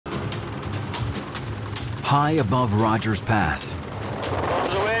High above Rogers Pass,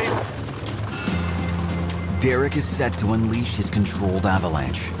 Bombs away. Derek is set to unleash his controlled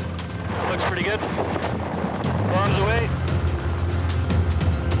avalanche. Looks pretty good. Bombs away.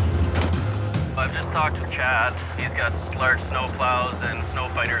 I've just talked to Chad. He's got large snow plows and snow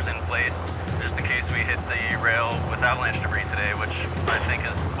fighters in place, just in case we hit the rail with avalanche debris today, which I think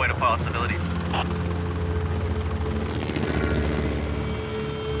is quite a possibility.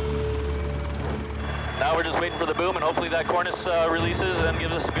 Now we're just waiting for the boom, and hopefully that cornice releases and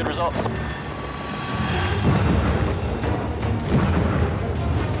gives us some good results.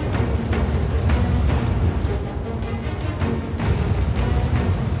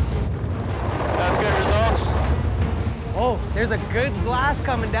 That's good results. Oh, there's a good blast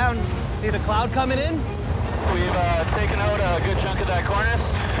coming down. See the cloud coming in? We've taken out a good chunk of that cornice.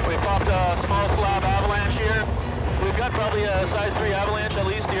 We popped a small slab avalanche here. We've got probably a size 3 avalanche at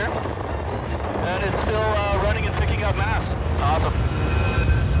least here. And it's still running and picking up mass. Awesome.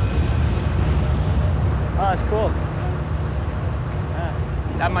 Oh, that's cool. Yeah,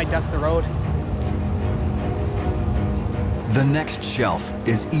 that might dust the road. The next shelf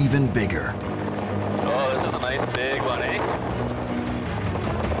is even bigger. Oh, this is a nice big one, eh?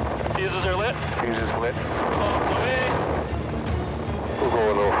 Fuses are lit. Fuses lit. Bombs away. We'll go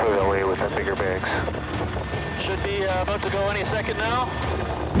a little further away with the bigger bags. Should be about to go any second now.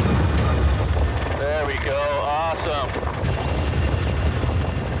 There we go, awesome.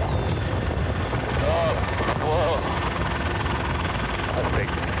 Oh, whoa. That's big.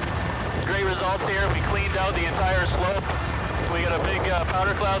 Great results here. We cleaned out the entire slope. We got a big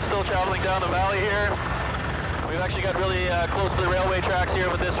powder cloud still traveling down the valley here. We've actually got really close to the railway tracks here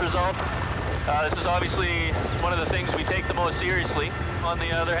with this result. This is obviously one of the things we take the most seriously. On the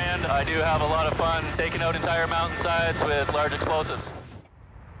other hand, I do have a lot of fun taking out entire mountainsides with large explosives.